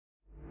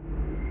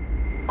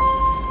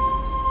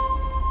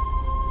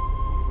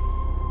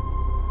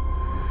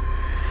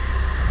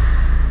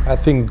I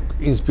think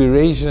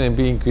inspiration and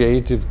being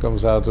creative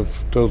comes out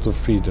of total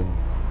freedom.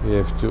 You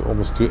have to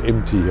almost to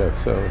empty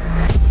yourself.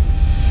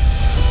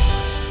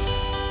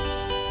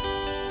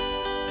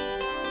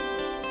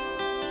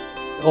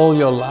 All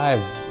your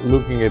life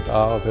looking at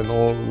art and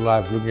all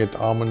life looking at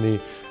harmony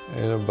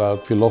and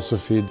about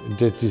philosophy,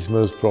 that is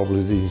most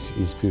probably the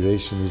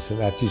inspiration, is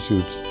an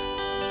attitude.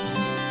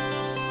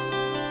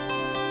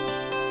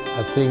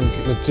 I think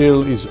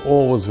material is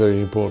always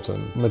very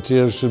important.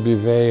 Material should be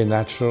very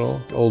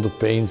natural. All the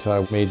paints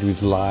are made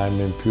with lime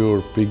and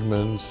pure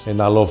pigments.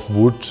 And I love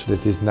wood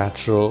that is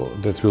natural,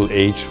 that will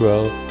age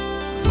well.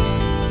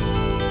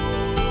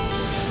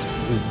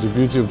 It's the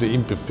beauty of the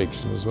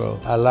imperfection as well.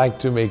 I like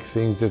to make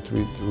things that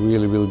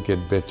really will get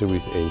better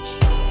with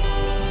age.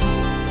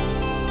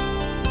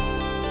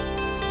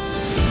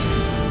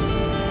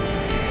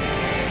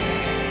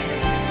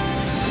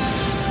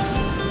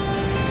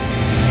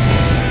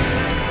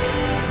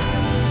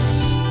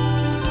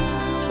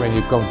 When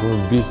you come from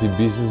a busy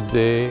business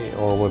day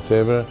or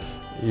whatever,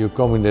 you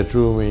come in that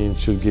room and it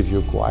should give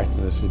you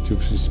quietness, it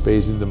gives you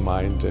space in the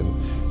mind and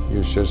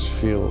you just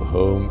feel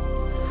home.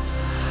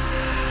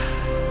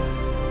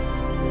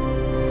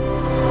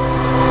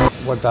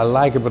 What I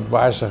like about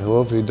Bayerischer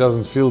Hof, it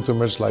doesn't feel too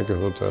much like a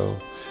hotel,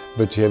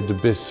 but you have the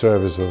best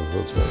service of a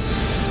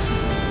hotel.